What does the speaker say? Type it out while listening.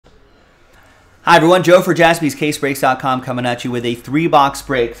Hi everyone, Joe for jaspyscasebreaks.com coming at you with a 3-box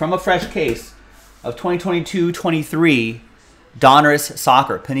break from a fresh case of 2022-23 Donruss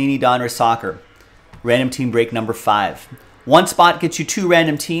Soccer, Panini Donruss Soccer, random team break number 5. One spot gets you 2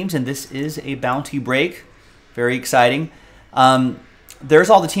 random teams, and this is a bounty break. Very exciting. There's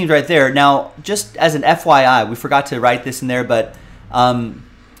all the teams right there. Now, just as an FYI, we forgot to write this in there, but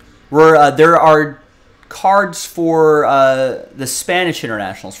there are cards for the Spanish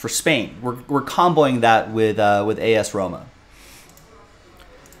internationals for Spain. We're comboing that with AS Roma.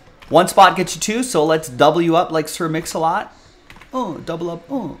 One spot gets you 2, so let's double you up like Sir Mix-a-Lot. Oh, double up.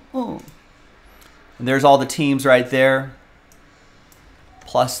 Oh. And there's all the teams right there,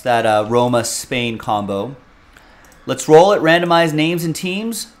 plus that Roma Spain combo. Let's roll it. Randomize names and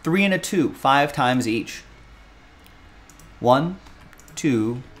teams. 3 and a 2, 5 times each. 1,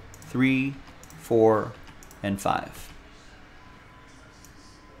 2, 3, 4, and 5.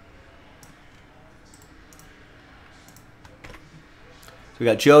 So we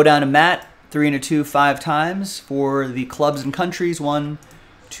got Joe down to Matt. 3 and a 2, 5 times for the clubs and countries. 1,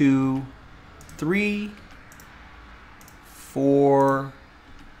 2, 3, 4,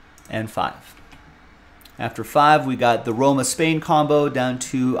 and 5. After 5, we got the Roma Spain combo down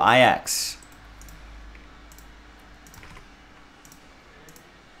to Ajax.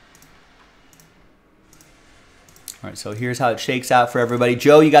 All right, so here's how it shakes out for everybody.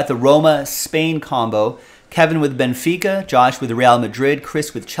 Joe, you got the Roma Spain combo. Kevin with Benfica, Josh with Real Madrid,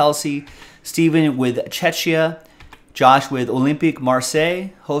 Chris with Chelsea, Steven with Czechia, Josh with Olympique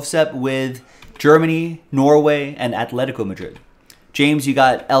Marseille, Hofsep with Germany, Norway, and Atletico Madrid. James, you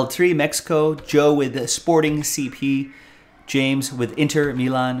got L3 Mexico, Joe with Sporting CP, James with Inter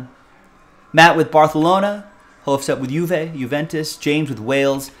Milan, Matt with Barcelona, Hofsep with Juventus, James with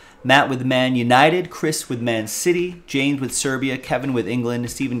Wales, Matt with Man United, Chris with Man City, James with Serbia, Kevin with England,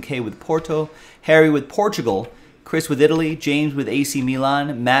 Stephen K with Porto, Harry with Portugal, Chris with Italy, James with AC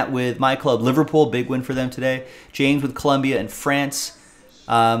Milan, Matt with my club Liverpool, big win for them today, James with Colombia and France,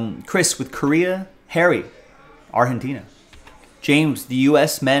 Chris with Korea, Harry, Argentina, James, the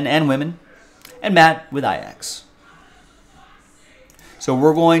U.S. men and women, and Matt with Ajax. So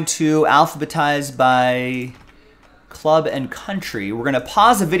we're going to alphabetize by club and country. We're going to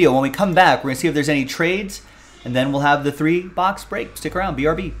pause the video. When we come back, we're going to see if there's any trades, and then we'll have the 3-box break. Stick around,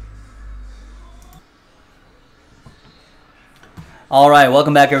 BRB. All right,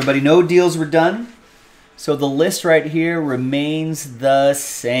 welcome back, everybody. No deals were done, so the list right here remains the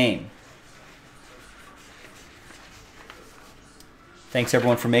same. Thanks,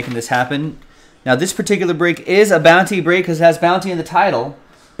 everyone, for making this happen. Now, this particular break is a bounty break because it has bounty in the title.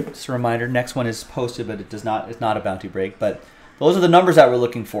 Just a reminder, next one is posted, but it's not a bounty break. But those are the numbers that we're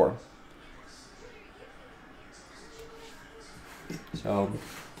looking for. So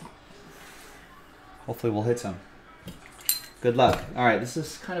hopefully we'll hit some. Good luck. All right, this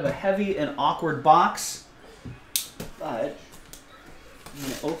is kind of a heavy and awkward box, but I'm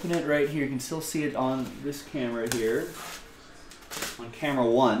going to open it right here. You can still see it on this camera here, on camera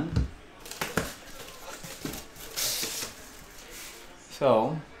 1.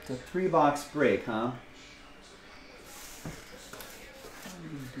 So, it's a 3-box break, huh? How do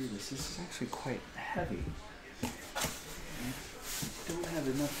you do this? This is actually quite heavy. I don't have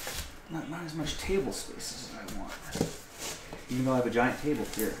enough, not as much table space as I want. Even though I have a giant table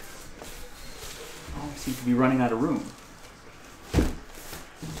here. Oh, I seem to be running out of room.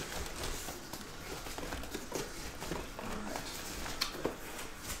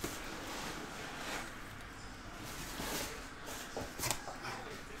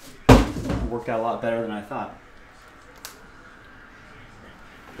 Worked out a lot better than I thought.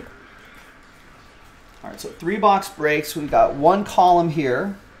 All right, so 3-box breaks. We've got one column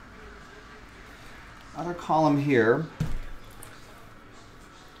here, other column here.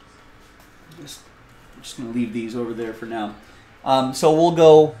 I'm just going to leave these over there for now. So we'll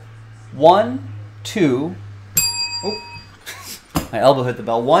go 1, 2. Oh, my elbow hit the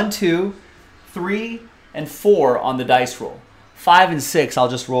bell. 1, 2, 3, and 4 on the dice roll. 5 and 6, I'll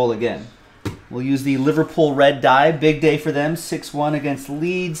just roll again. We'll use the Liverpool red die. Big day for them. 6-1 against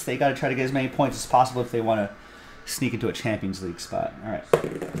Leeds. They got to try to get as many points as possible if they want to sneak into a Champions League spot. All right.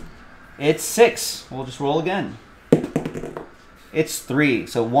 It's 6. We'll just roll again. It's 3.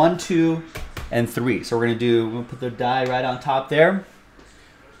 So 1, 2, and 3. So we're going to put the die right on top there.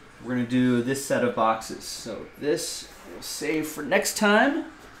 We're going to do this set of boxes. So this we'll save for next time.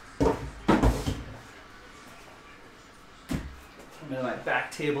 Come to my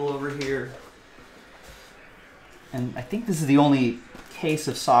back table over here. And I think this is the only case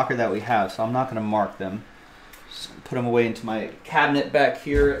of soccer that we have, so I'm not going to mark them. Just put them away into my cabinet back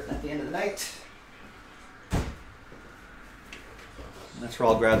here at the end of the night. That's where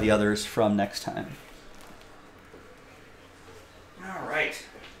I'll grab the others from next time. All right.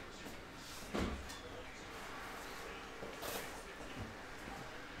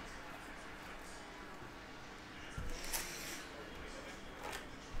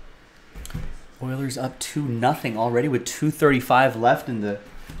 Oilers up 2-0 already with 2:35 left in the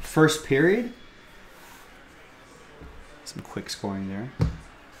first period. Some quick scoring there.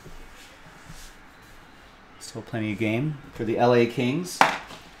 Still plenty of game for the LA Kings.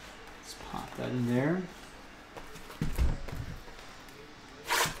 Let's pop that in there.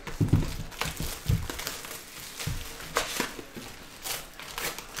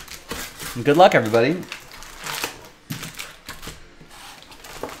 And good luck, everybody.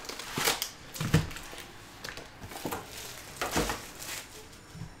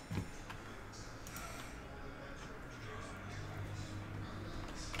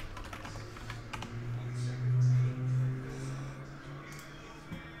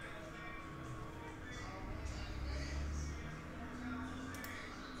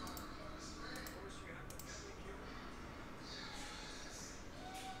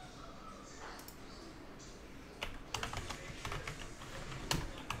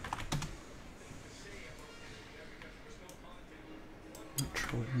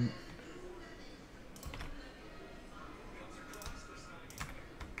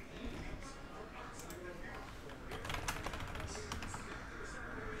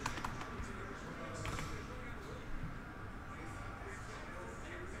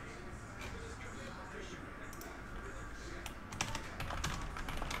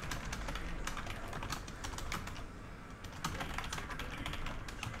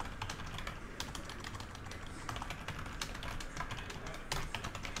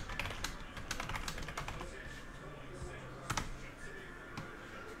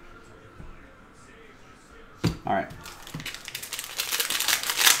 All right.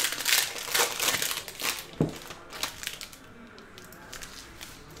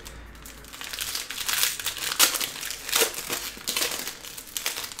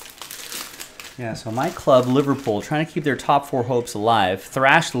 Yeah, so my club, Liverpool, trying to keep their top 4 hopes alive.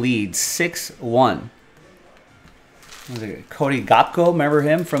 Thrashed Leeds 6-1. Cody Gakpo, remember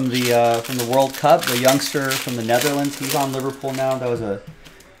him from the World Cup, the youngster from the Netherlands. He's on Liverpool now. That was a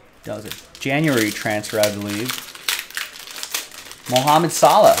January transfer, I believe. Mohamed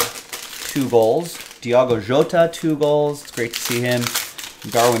Salah, 2 goals. Diogo Jota, 2 goals. It's great to see him.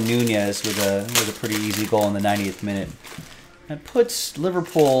 Darwin Nunez with a pretty easy goal in the 90th minute. That puts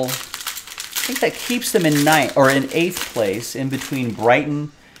Liverpool, I think that keeps them in 8th place, in between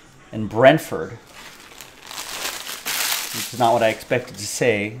Brighton and Brentford. Which is not what I expected to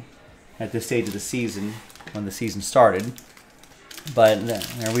say at this stage of the season, when the season started. But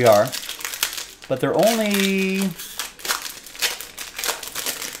there we are. But they're only,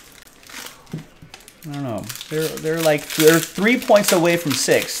 I don't know. They're 3 points away from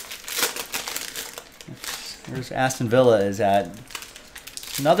 6th. There's Aston Villa is at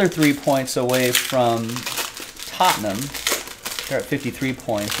another 3 points away from Tottenham. They're at 53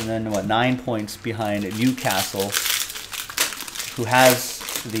 points, and then 9 points behind Newcastle, who has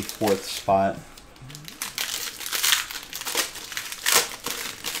the 4th spot.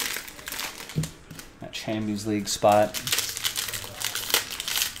 Champions League spot.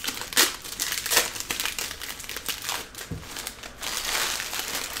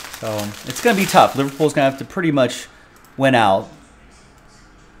 So it's going to be tough. Liverpool's going to have to pretty much win out,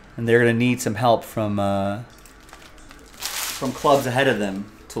 and they're going to need some help from clubs ahead of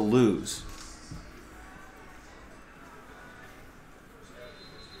them to lose.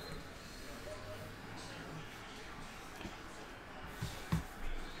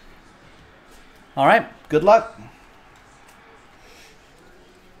 All right, good luck.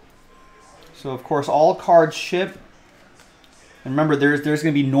 So, of course, all cards ship. And remember, there's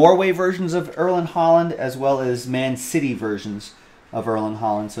going to be Norway versions of Erling Haaland as well as Man City versions of Erling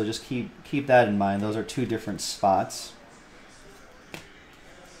Haaland. So just keep that in mind. Those are 2 different spots.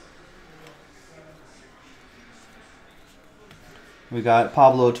 We got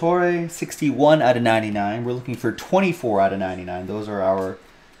Pablo Torre, 61 out of 99. We're looking for 24 out of 99. Those are our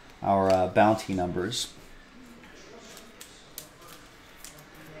bounty numbers.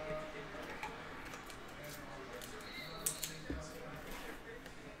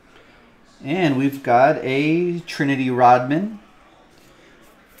 And we've got a Trinity Rodman.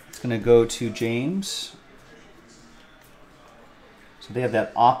 It's going to go to James. So they have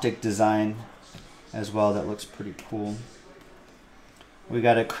that optic design as well. That looks pretty cool. We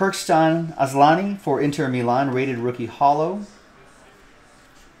got a Kirkstan Aslani for Inter Milan, rated rookie hollow.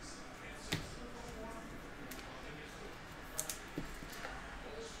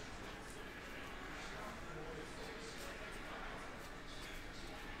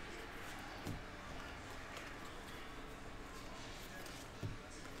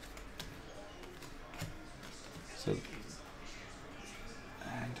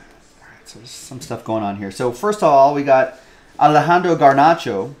 so there's some stuff going on here. So first of all, we got Alejandro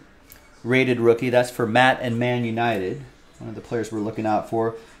Garnacho, rated rookie. That's for Matt and Man United. One of the players we're looking out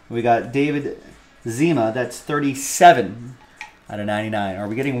for. We got David Zima. That's 37 out of 99. Are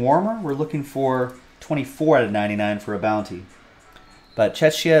we getting warmer? We're looking for 24 out of 99 for a bounty. But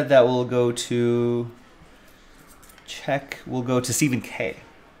Czechia, that will go to Czech. Will go to Stephen K.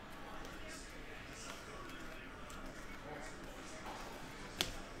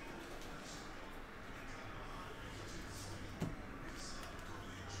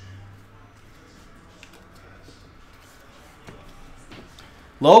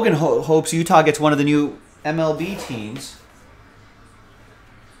 Logan hopes Utah gets one of the new MLB teams.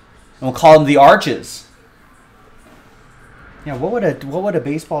 And we'll call them the Arches. Yeah, what would a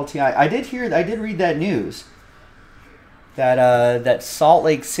baseball team? I did read that news that that Salt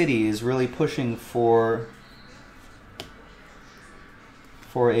Lake City is really pushing for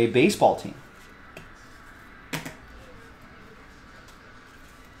a baseball team.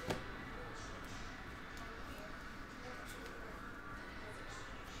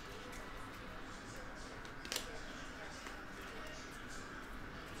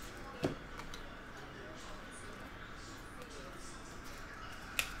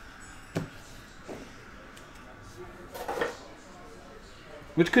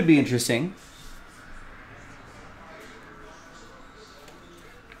 Which could be interesting.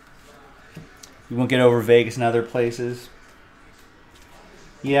 You won't get over Vegas and other places.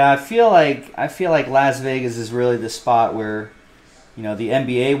 Yeah, I feel like Las Vegas is really the spot where, you know, the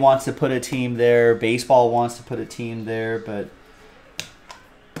NBA wants to put a team there, baseball wants to put a team there, but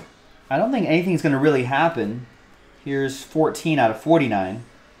I don't think anything's going to really happen. Here's 14 out of 49.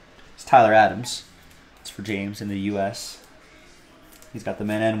 It's Tyler Adams. It's for James in the U.S. He's got the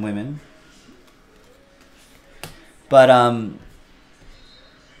men and women. But, I mean,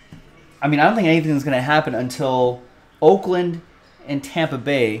 I don't think anything's going to happen until Oakland and Tampa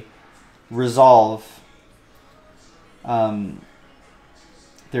Bay resolve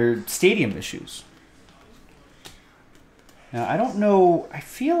their stadium issues. Now, I don't know. I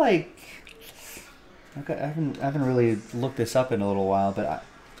feel like I haven't really looked this up in a little while, but I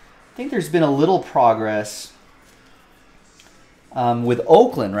think there's been a little progress with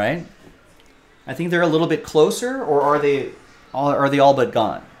Oakland, right? I think they're a little bit closer, or are they all but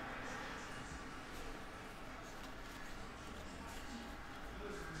gone?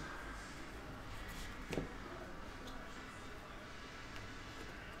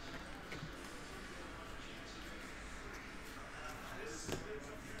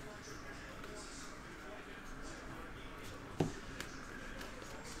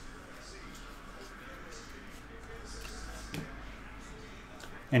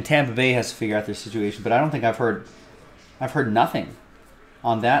 And Tampa Bay has to figure out their situation, but I don't think I've heard nothing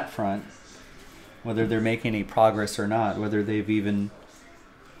on that front, whether they're making any progress or not, whether they've even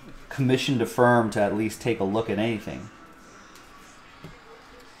commissioned a firm to at least take a look at anything.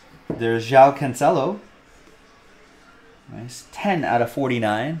 There's João Cancelo. Nice, 10 out of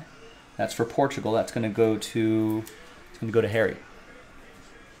 49. That's for Portugal. That's going to go to Harry.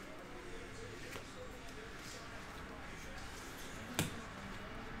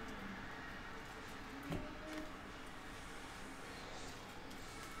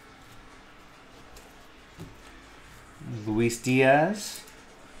 Luis Diaz,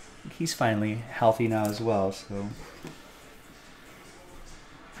 he's finally healthy now as well, so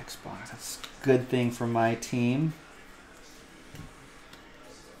Xbox, that's a good thing for my team.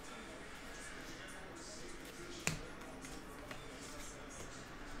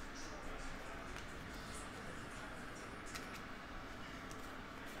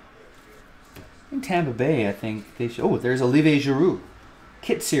 In Tampa Bay, I think they should. Oh, there's Olivier Giroud.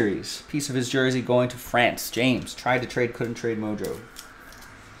 Kit series. Piece of his jersey going to France. James. Tried to trade, couldn't trade Mojo.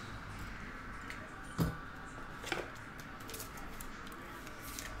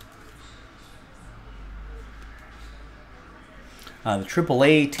 The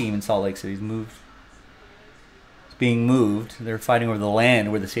AAA team in Salt Lake City is moved. It's being moved. They're fighting over the land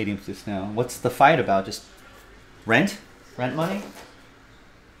where the stadium's just now. What's the fight about? Just rent? Rent money?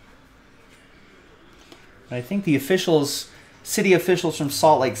 But I think the officials... City officials from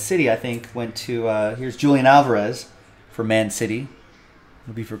Salt Lake City, I think, went to... here's Julian Alvarez for Man City.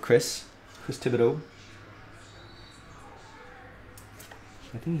 It'll be for Chris Thibodeau.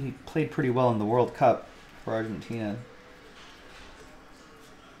 I think he played pretty well in the World Cup for Argentina.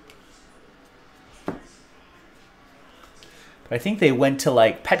 But I think they went to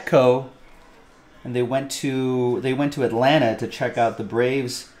like Petco, and they went to Atlanta to check out the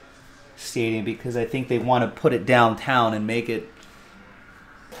Braves stadium because I think they want to put it downtown and make it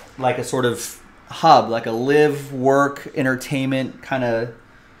like a sort of hub, like a live, work, entertainment kind of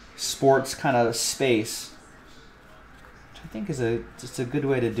sports kind of space, which I think is just a good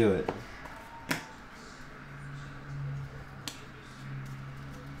way to do it.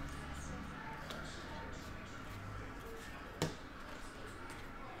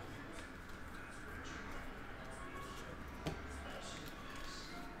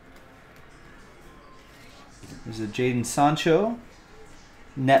 There's a Jadon Sancho,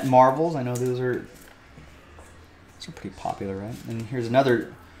 Net Marvels. I know those are pretty popular, right? And here's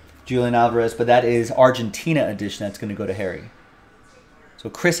another Julian Alvarez, but that is Argentina edition. That's going to go to Harry. So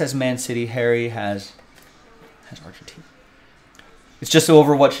Chris has Man City, Harry has Argentina. It's just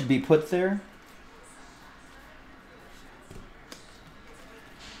over what should be put there.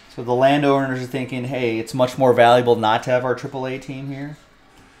 So the landowners are thinking, hey, it's much more valuable not to have our AAA team here.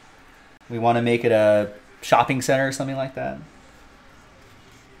 We want to make it a shopping center or something like that.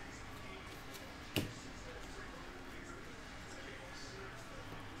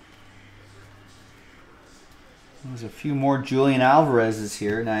 There's a few more Julian Alvarez's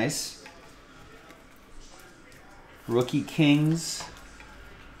here. Nice. Rookie Kings.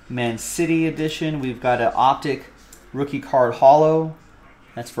 Man City edition. We've got an Optic rookie card holo.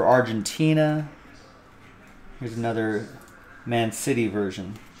 That's for Argentina. Here's another Man City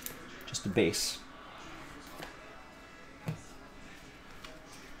version. Just a base.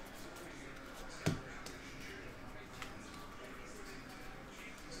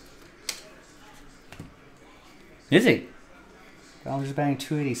 Is he? Ballinger's batting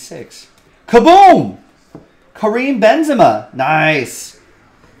 286. Kaboom! Kareem Benzema. Nice.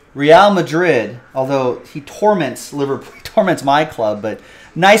 Real Madrid. Although he torments Liverpool, he torments my club, but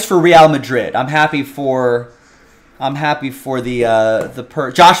nice for Real Madrid. I'm happy for the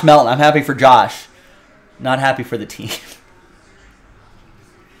Josh Melton. I'm happy for Josh. Not happy for the team.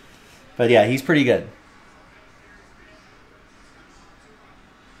 But yeah, he's pretty good.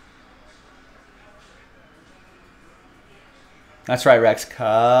 That's right, Rex.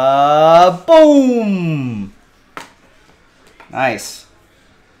 Kaboom! Nice.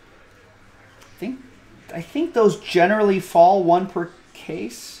 I think those generally fall one per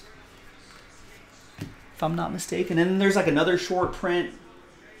case, if I'm not mistaken. And then there's like another short print.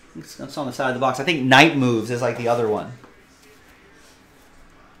 It's on the side of the box. I think Night Moves is like the other one.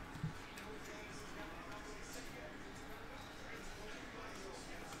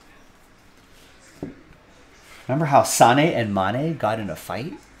 Remember how Sané and Mane got in a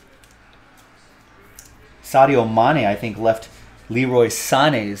fight? Sadio Mane, I think, left Leroy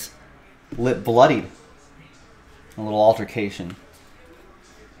Sané's lip bloodied. A little altercation.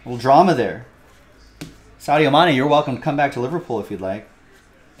 A little drama there. Sadio Mane, you're welcome to come back to Liverpool if you'd like.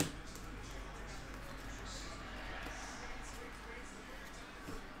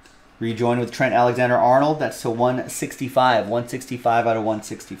 Rejoin with Trent Alexander-Arnold. That's to 165. 165 out of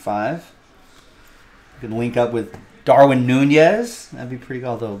 165. You can link up with Darwin Nunez. That'd be pretty good,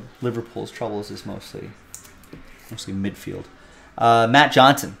 although Liverpool's troubles is mostly midfield. Matt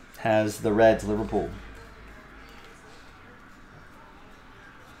Johnson has the Reds, Liverpool.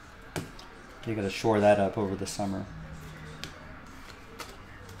 You got to shore that up over the summer.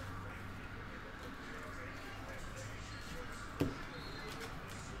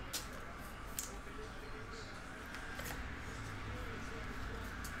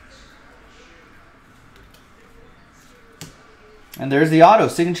 And there's the auto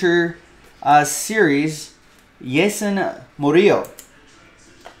signature series, Yesen Murillo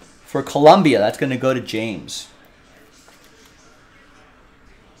for Colombia. That's going to go to James.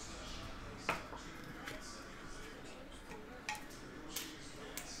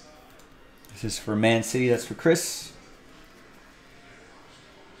 This is for Man City. That's for Chris.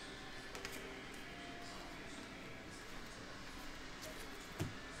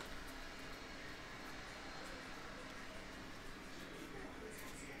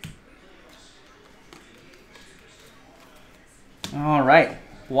 All right,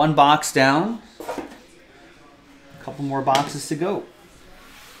 one box down. A couple more boxes to go.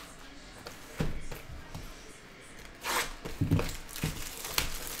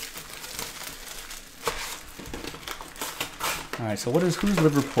 All right, so who's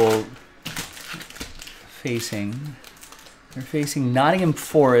Liverpool facing? They're facing Nottingham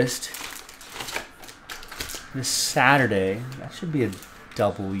Forest this Saturday. That should be a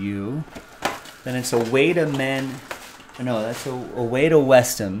W. Then it's away to No, that's away to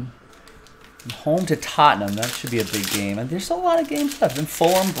West Ham. And home to Tottenham. That should be a big game. And there's a lot of games left. And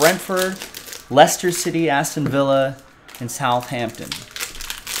Fulham, Brentford, Leicester City, Aston Villa, and Southampton.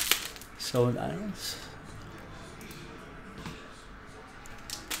 So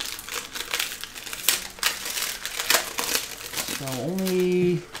So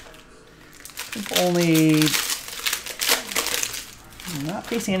only not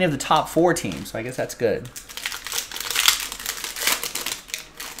facing any of the top 4 teams, so I guess that's good.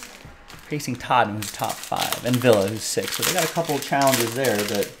 Facing Tottenham, who's top 5, and Villa, who's 6. So they got a couple of challenges there,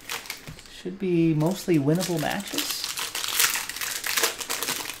 but should be mostly winnable matches.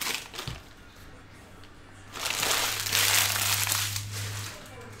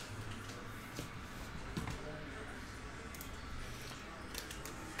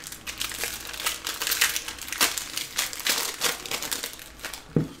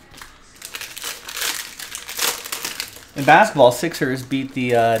 In basketball, Sixers beat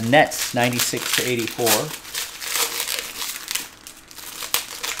the Nets 96-84.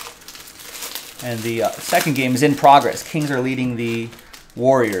 And the second game is in progress. Kings are leading the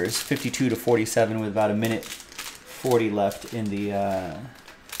Warriors 52-47 with about a minute 40 left in the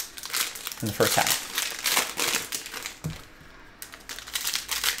first half.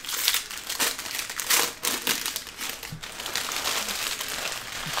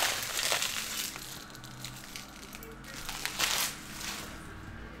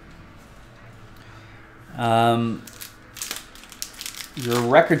 Your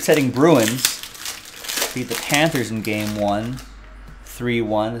record-setting Bruins beat the Panthers in Game 1,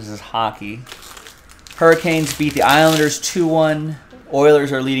 3-1. This is hockey. Hurricanes beat the Islanders 2-1.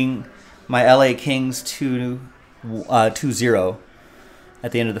 Oilers are leading my LA Kings 2-0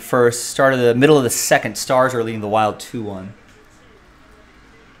 at the end of the first. Start of the middle of the second, Stars are leading the Wild 2-1.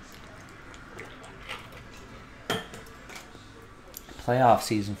 Playoff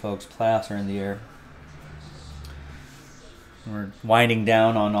season, folks. Playoffs are in the air. We're winding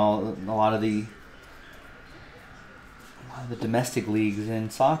down on a lot of the domestic leagues in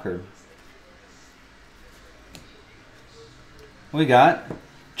soccer. We got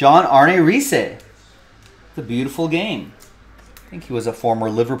John Arne Riise. It's a beautiful game. I think he was a former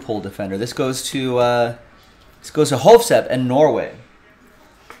Liverpool defender. This goes to Hovsep and Norway.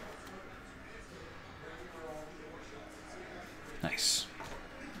 Nice.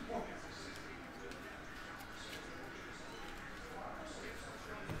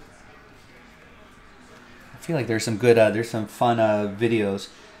 I feel like there's some good, there's some fun videos.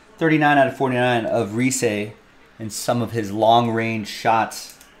 39 out of 49 of Riise and some of his long-range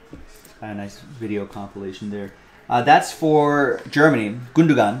shots. Kind of nice video compilation there. That's for Germany.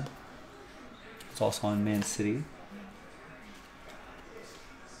 Gundogan. It's also on Man City.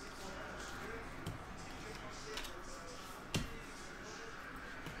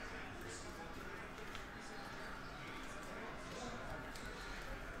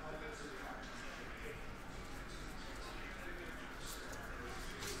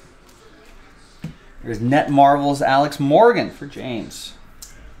 There's Net Marvel's Alex Morgan for James.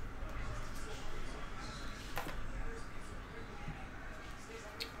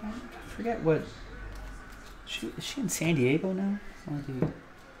 I forget what... Is she in San Diego now? One of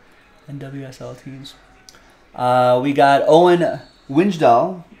the NWSL teams. We got Owen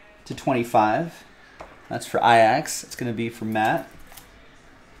Wijndal to 25. That's for Ajax. It's going to be for Matt.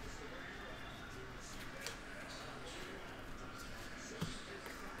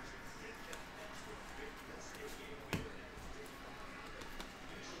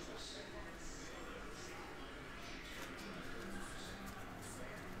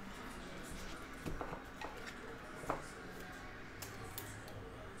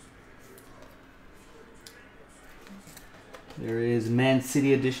 There is Man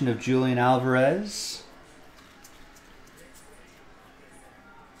City edition of Julian Alvarez.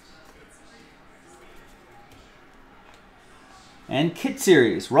 And Kit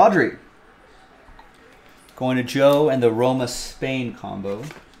Series, Rodri. Going to Joe and the Roma Spain combo.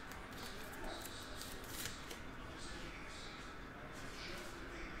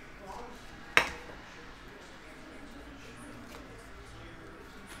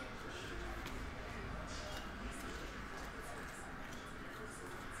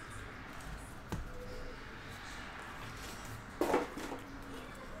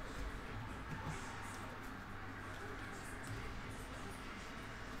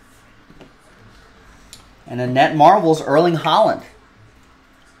 And a Net Marvels, Erling Haaland.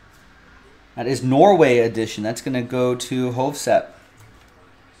 That is Norway edition. That's going to go to Hovsep.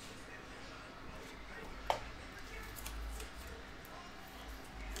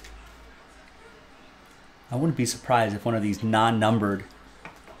 I wouldn't be surprised if one of these non-numbered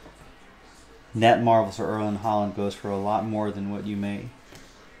Net Marvels or Erling Haaland goes for a lot more than what you may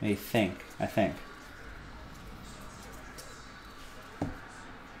think, I think.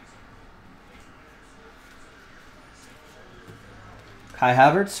 Kai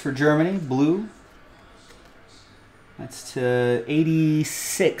Havertz for Germany, blue. That's to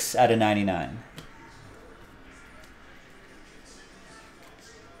 86 out of 99.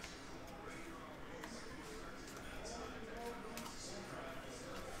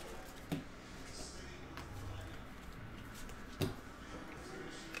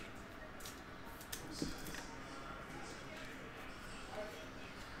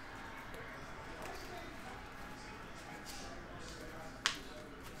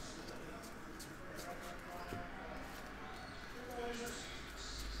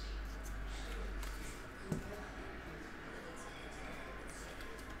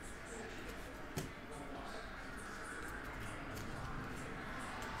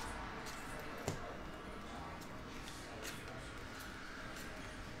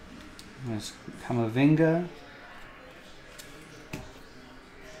 There's Kamavinga.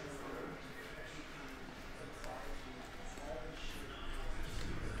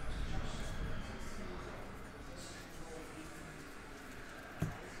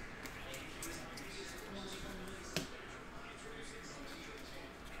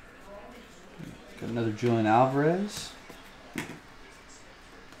 Got another Julian Alvarez.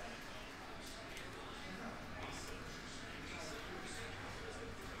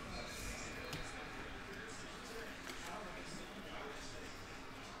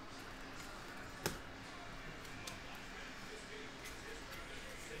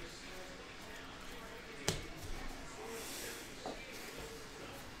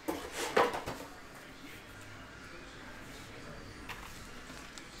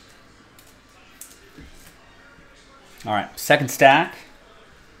 All right, second stack.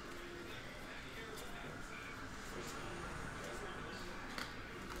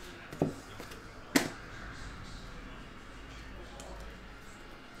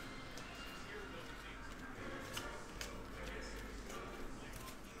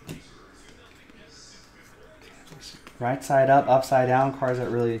 Right side up, upside down, cards that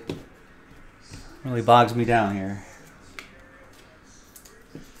really bogs me down here.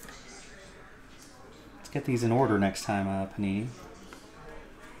 Get these in order next time, Panini.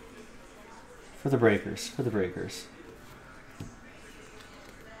 For the breakers, for the breakers.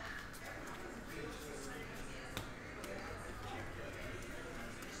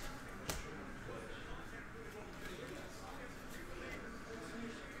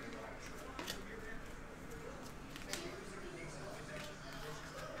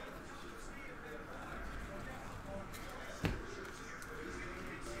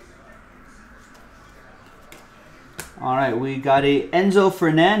 All right, we got a Enzo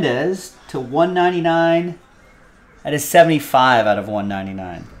Fernandez to 199 at a 75 out of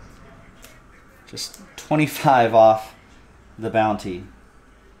 199. Just 25 off the bounty.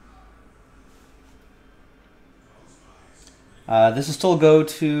 This will still go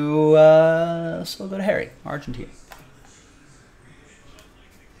to Harry, Argentina.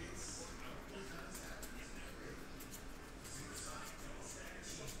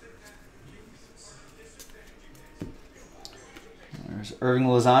 There's Irving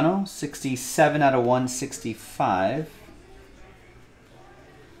Lozano, 67 out of 165.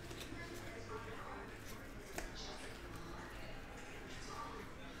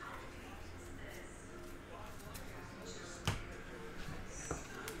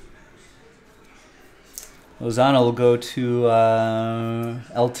 Lozano will go to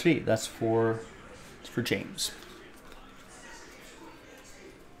L3. That's for James.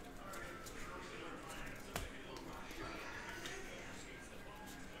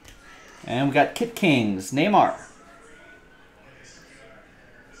 And we got Kit Kings, Neymar.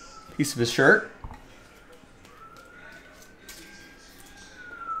 Piece of his shirt.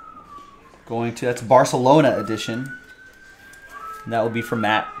 Going to, that's Barcelona edition. And that will be for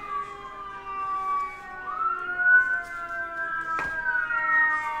Matt.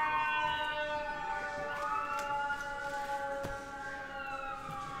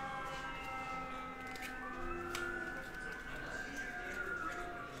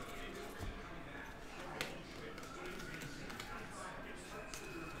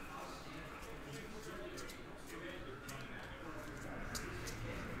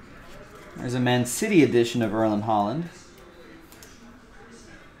 There's a Man City edition of Erling Haaland.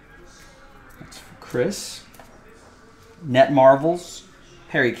 That's for Chris. Net Marvels,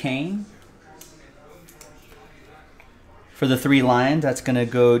 Harry Kane. For the 3 Lions, that's going to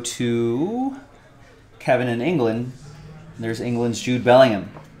go to Kevin in England. There's England's Jude Bellingham.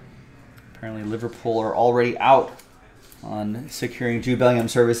 Apparently Liverpool are already out on securing Jude Bellingham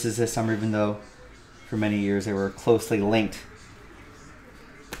services this summer, even though for many years they were closely linked.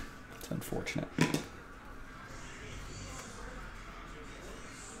 Unfortunate.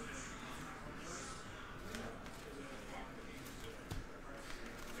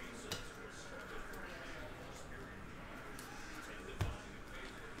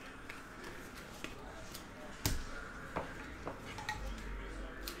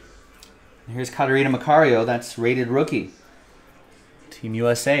 Here's Katerina Macario. That's rated rookie. Team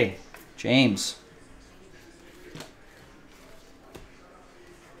USA. James.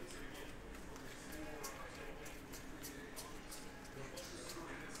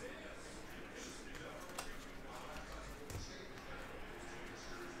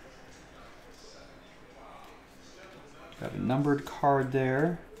 Got a numbered card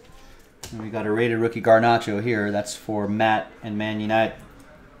there. And we got a rated rookie Garnacho here. That's for Matt and Man United.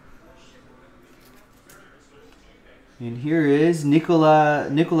 And here is Nikola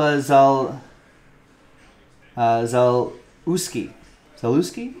Zalewski.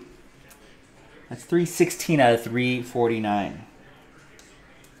 Zalewski? That's 316 out of 349.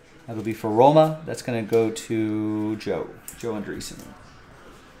 That'll be for Roma. That's going to go to Joe Andreessen.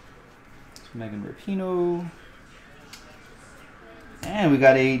 Megan Rapinoe. And we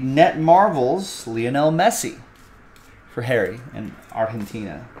got a Net Marvels, Lionel Messi for Harry and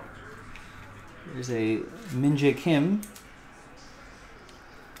Argentina. There's a Min-Jae Kim,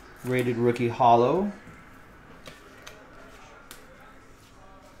 rated rookie holo.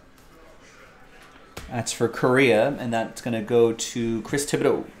 That's for Korea, and that's going to go to Chris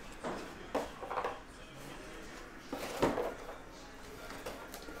Thibodeau.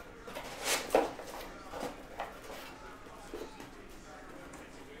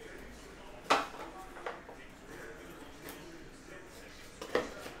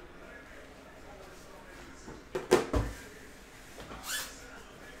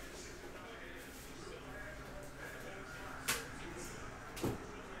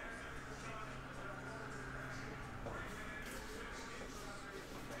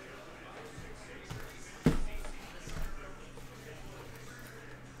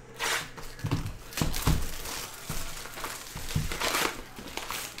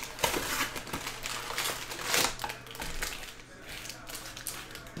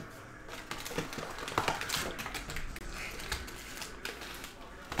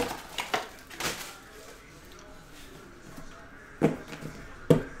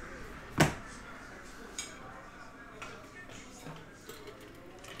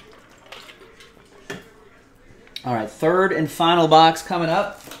 All right, third and final box coming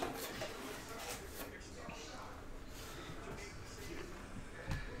up.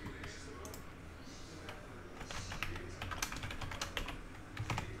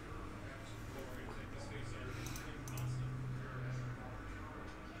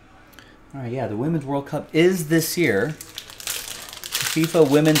 All right, yeah, the Women's World Cup is this year. The FIFA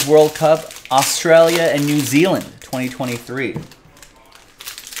Women's World Cup, Australia and New Zealand, 2023.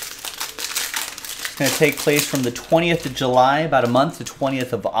 It's going to take place from the 20th of July, about a month, to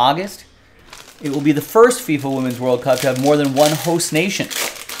 20th of August. It will be the first FIFA Women's World Cup to have more than one host nation,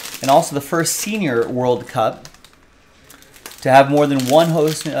 and also the first Senior World Cup to have more than one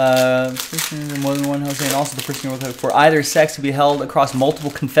host, and also the first Senior World Cup for either sex to be held across multiple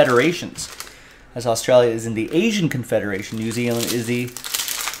confederations, as Australia is in the Asian Confederation, New Zealand is the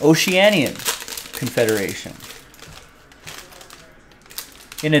Oceanian Confederation.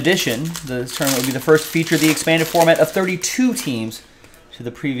 In addition, the tournament will be the first to feature the expanded format of 32 teams to the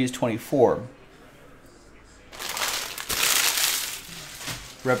previous 24.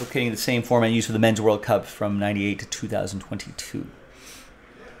 Replicating the same format used for the Men's World Cup from '98 to 2022.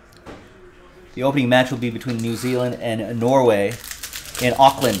 The opening match will be between New Zealand and Norway in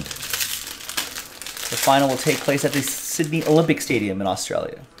Auckland. The final will take place at the Sydney Olympic Stadium in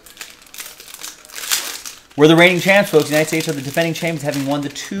Australia. We're the reigning champs, folks. The United States are the defending champions, having won the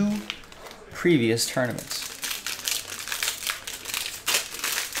 2 previous tournaments.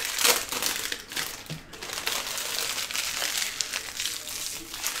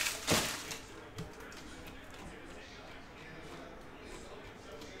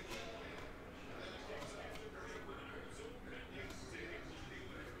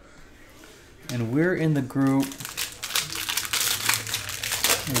 And we're in the group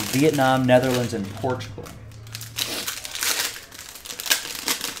Vietnam, Netherlands, and Portugal.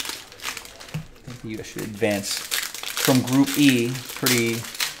 I think the U.S. should advance from Group E pretty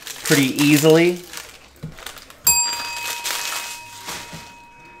easily.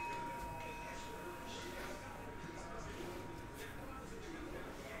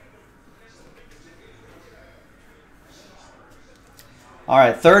 All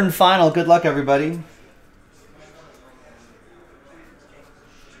right, third and final. Good luck, everybody.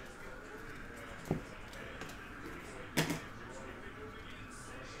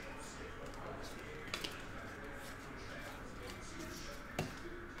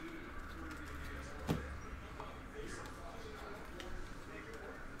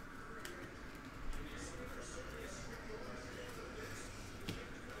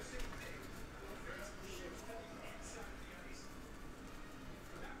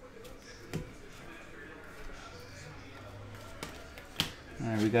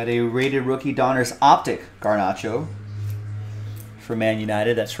 We got a rated rookie Donruss Optic Garnacho for Man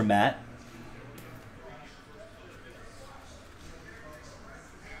United. That's from Matt.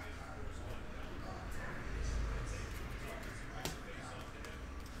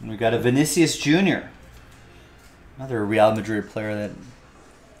 And we got a Vinicius Jr., another Real Madrid player that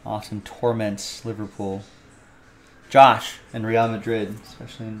often torments Liverpool. Josh and Real Madrid,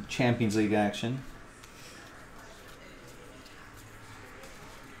 especially in Champions League action.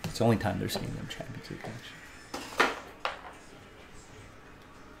 It's the only time they're seeing them Champions League action.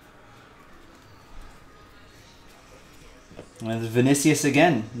 And there's Vinicius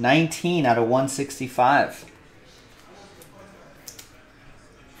again, 19 out of 165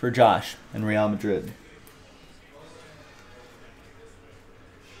 for Josh and Real Madrid.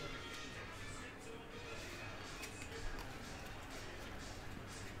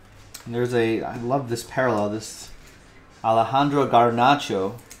 And there's I love this parallel, this Alejandro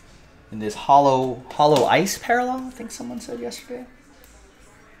Garnacho in this hollow ice parallel, I think someone said yesterday.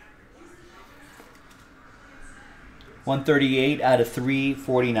 138 out of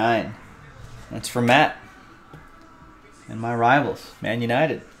 349. That's for Matt and my rivals, Man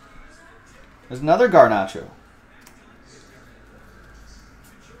United. There's another Garnacho.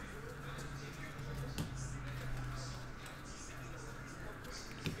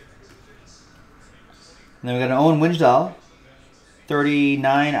 And then we got an Owen Winsdahl,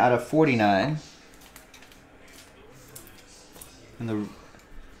 39 out of 49. And the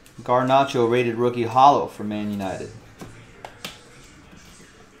Garnacho rated rookie hollow for Man United.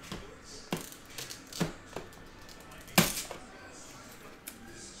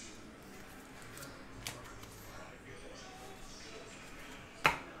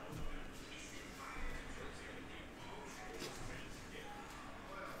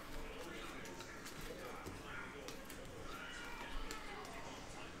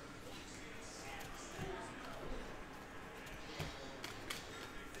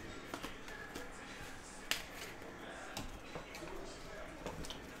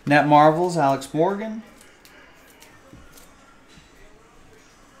 Net Marvels, Alex Morgan.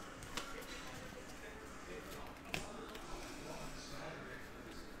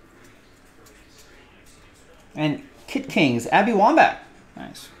 And Kit Kings, Abby Wambach.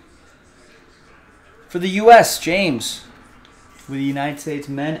 Nice. For the U.S., James. With the United States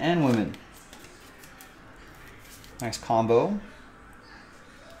men and women. Nice combo.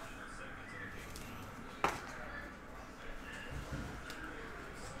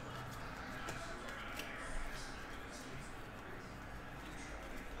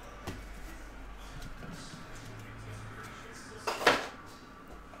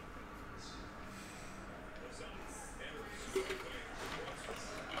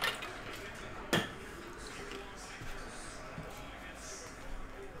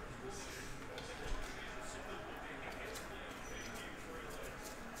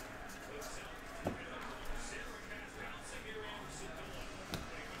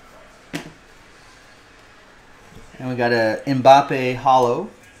 And we got a Mbappe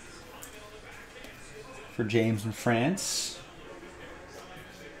hollow for James in France.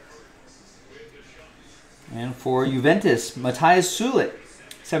 And for Juventus, Matthias Sulik,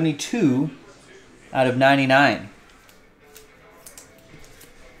 72 out of 99.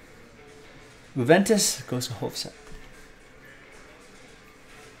 Juventus goes to Hofseth.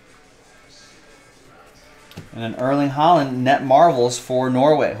 And then Erling Haaland, Net Marvels for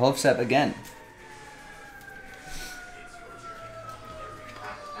Norway. Hofseth again.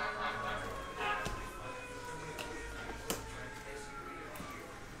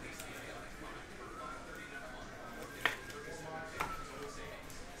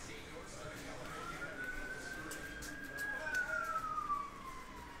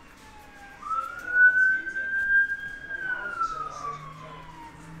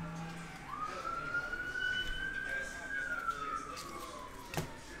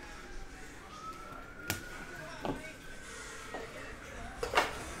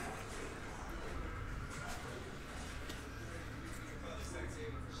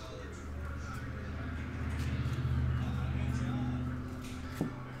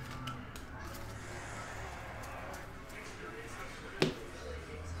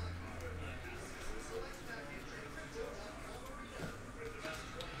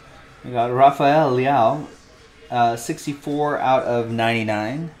 We got Rafael Leao, 64 out of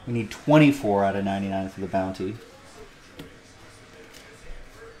 99. We need 24 out of 99 for the bounty.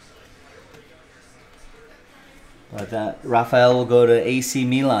 But that Rafael will go to AC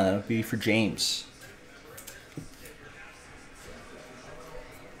Milan. That'll be for James.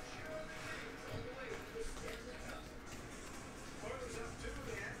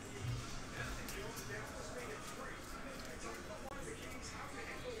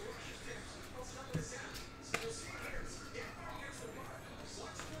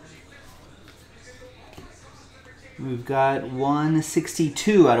 we've got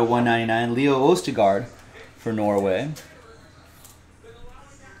 162 out of 199. Leo Ostegard for Norway.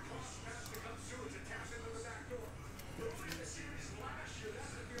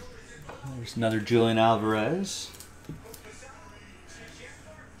 There's another Julian Alvarez.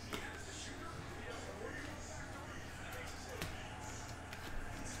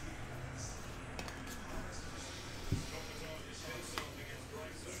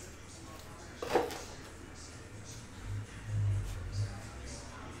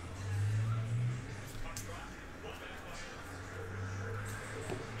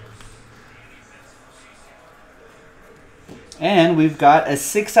 And we've got a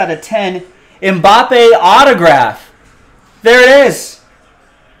 6 out of 10 Mbappe autograph. There it is.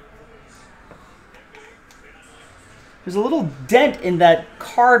 There's a little dent in that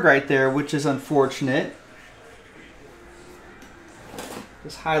card right there, which is unfortunate.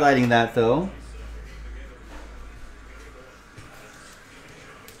 Just highlighting that though.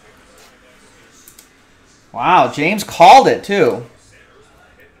 Wow, James called it too.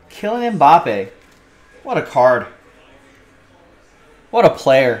 Kylian Mbappe. What a card. What a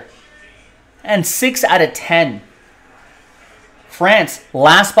player. And 6 out of 10. France,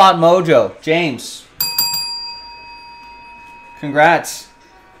 last spot mojo. James. Congrats.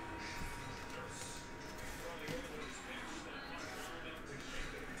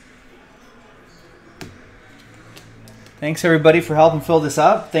 Thanks everybody for helping fill this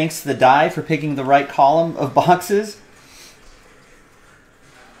up. Thanks to the die for picking the right column of boxes.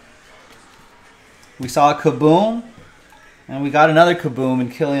 We saw a kaboom. And we got another kaboom in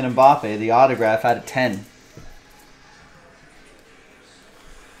Kylian Mbappe, the autograph out of 10.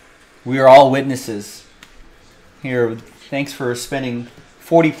 We are all witnesses here. Thanks for spending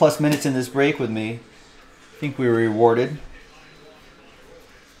 40 plus minutes in this break with me. I think we were rewarded.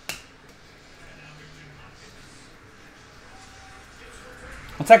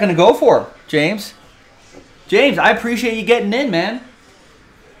 What's that going to go for, James? James, I appreciate you getting in, man.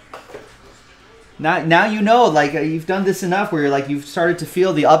 Now you know, like, you've done this enough where you're like, you've started to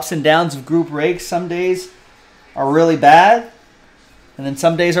feel the ups and downs of group breaks. Some days are really bad, and then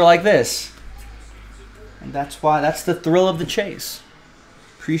some days are like this. And that's why, that's the thrill of the chase.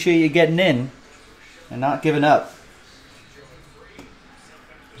 Appreciate you getting in and not giving up.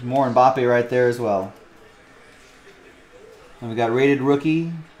 There's more Mbappe right there as well. And we got rated rookie,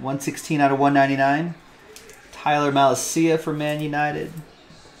 116 out of 199. Tyler Malacia for Man United.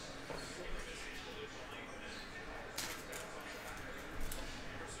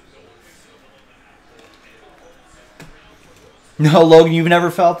 No, Logan, you've never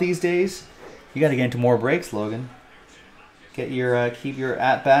felt these days? You got to get into more breaks, Logan. Get your keep your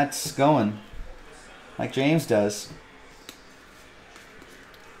at-bats going, like James does.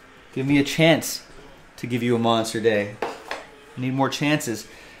 Give me a chance to give you a monster day. I need more chances.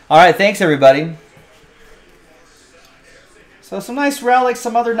 All right, thanks everybody. So some nice relics,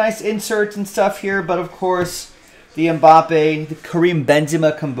 some other nice inserts and stuff here, but of course the Mbappe, the Karim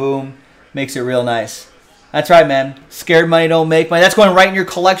Benzema kaboom makes it real nice. That's right, man. Scared money don't make money. That's going right in your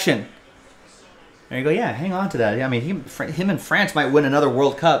collection. There you go. Yeah, hang on to that. I mean, him and France might win another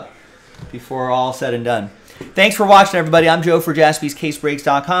World Cup before all said and done. Thanks for watching, everybody. I'm Joe for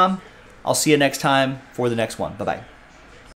JaspysCaseBreaks.com. I'll see you next time for the next one. Bye-bye.